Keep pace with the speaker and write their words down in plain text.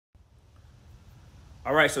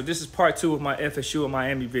All right, so this is part 2 of my FSU and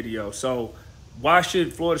Miami video. So why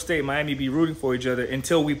should Florida State and Miami be rooting for each other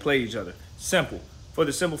until we play each other? Simple. For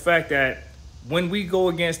the simple fact that when we go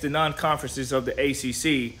against the non-conferences of the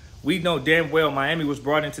ACC, we know damn well Miami was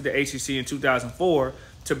brought into the ACC in 2004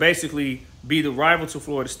 to basically be the rival to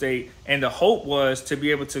Florida State. And the hope was to be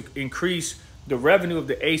able to increase the revenue of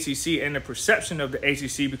the ACC and the perception of the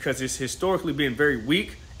ACC, because it's historically been very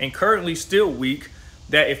weak and currently still weak,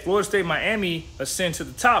 that if Florida State and Miami ascend to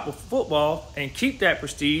the top of football and keep that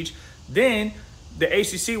prestige, then the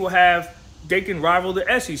ACC will have, they can rival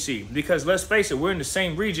the SEC. Because let's face it, we're in the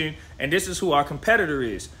same region and this is who our competitor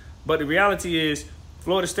is. But the reality is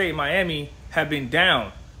Florida State and Miami have been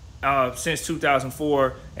down since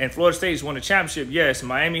 2004, and Florida State has won a championship. Yes,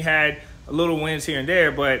 Miami had a little wins here and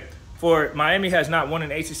there, but Miami has not won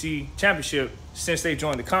an ACC championship since they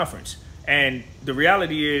joined the conference. And the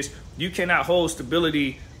reality is you cannot hold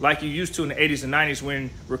stability like you used to in the 80s and 90s when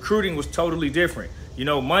recruiting was totally different. You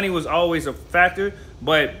know, money was always a factor,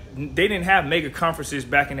 but they didn't have mega conferences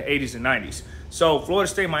back in the 80s and 90s. So Florida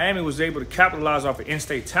State Miami was able to capitalize off of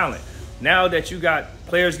in-state talent. Now that you got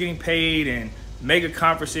players getting paid and mega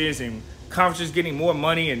conferences and conferences getting more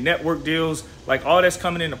money and network deals, like all that's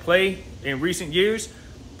coming into play in recent years,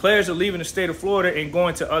 players are leaving the state of Florida and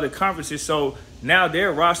going to other conferences. So now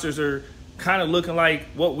their rosters are kind of looking like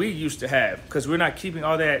what we used to have, because we're not keeping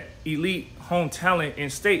all that elite home talent in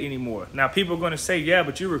state anymore. Now people are going to say, yeah,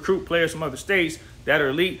 but you recruit players from other states that are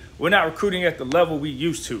elite. We're not recruiting at the level we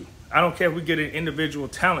used to. I don't care if we get an individual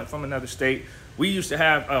talent from another state. We used to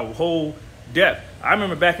have a whole depth. I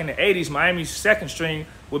remember back in the 80s, Miami's second string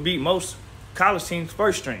would beat most college teams'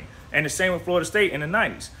 first string. And the same with Florida State in the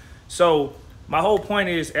 90s. So my whole point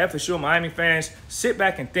is, FSU and Miami fans, sit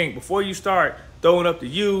back and think before you start throwing up the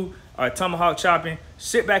U or tomahawk chopping.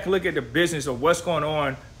 Sit back and look at the business of what's going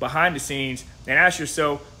on behind the scenes and ask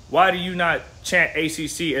yourself, why do you not chant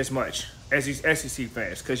ACC as much as these SEC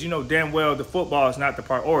fans? Because you know damn well the football is not the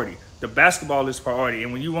priority. The basketball is priority.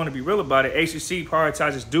 And when you want to be real about it, ACC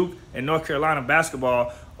prioritizes Duke and North Carolina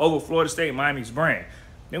basketball over Florida State and Miami's brand.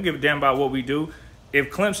 They don't give a damn about what we do. If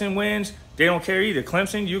Clemson wins, they don't care either.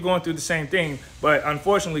 Clemson, you're going through the same thing. But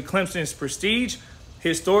unfortunately, Clemson's prestige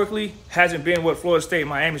historically hasn't been what Florida State and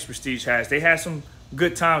Miami's prestige has. They had some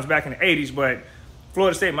good times back in the 80s, but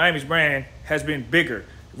Florida State and Miami's brand has been bigger.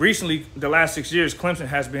 Recently, the last 6 years, Clemson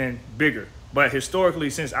has been bigger. But historically,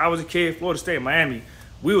 since I was a kid, Florida State and Miami,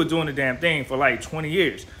 we were doing the damn thing for like 20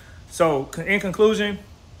 years. So in conclusion,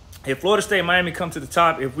 if Florida State and Miami come to the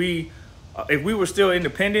top, if we were still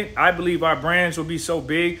independent, I believe our brands would be so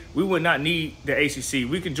big, we would not need the ACC.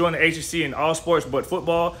 We can join the ACC in all sports but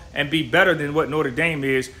football and be better than what Notre Dame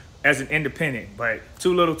is as an independent. But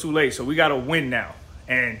too little, too late. So we got to win now.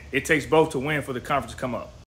 And it takes both to win for the conference to come up.